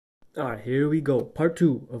Alright, here we go. Part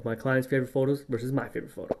 2 of my client's favorite photos versus my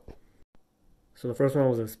favorite photo. So the first one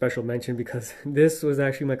was a special mention because this was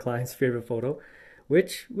actually my client's favorite photo,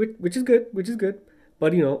 which is good, which is good.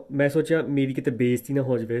 But मैं सोचा मेरी कितने बेइज्जती ना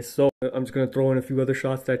हो जाए. So I'm just gonna throw in a few other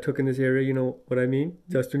shots that I took in this area, you know what I mean?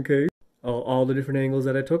 Just in case. All the different angles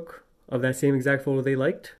that I took of that same exact photo they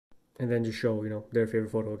liked. And then just show, their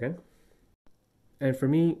favorite photo again. And for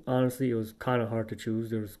me, honestly, it was kind of hard to choose.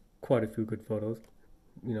 There was quite a few good photos.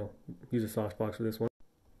 Use a softbox for this one.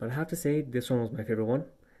 But I have to say, this one was my favorite one.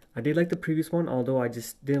 I did like the previous one, although I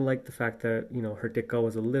just didn't like the fact that, her tikka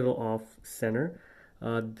was a little off center.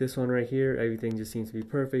 This one right here, everything just seems to be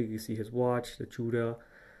perfect. You see his watch, the chuda,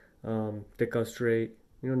 tikka straight,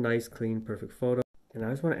 nice, clean, perfect photo. And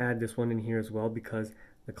I just want to add this one in here as well because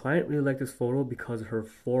the client really liked this photo because her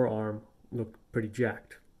forearm looked pretty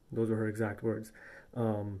jacked. Those were her exact words.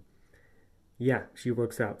 Yeah, she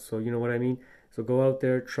works out. So you know what I mean? So go out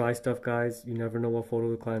there, try stuff, guys. You never know what photo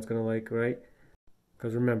the client's gonna like, right?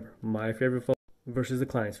 Because remember, my favorite photo versus the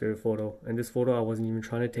client's favorite photo. And this photo I wasn't even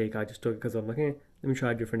trying to take. I just took it because I'm like, hey, let me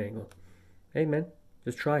try a different angle. Hey, man,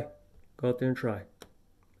 just try. Go out there and try.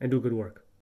 And do good work.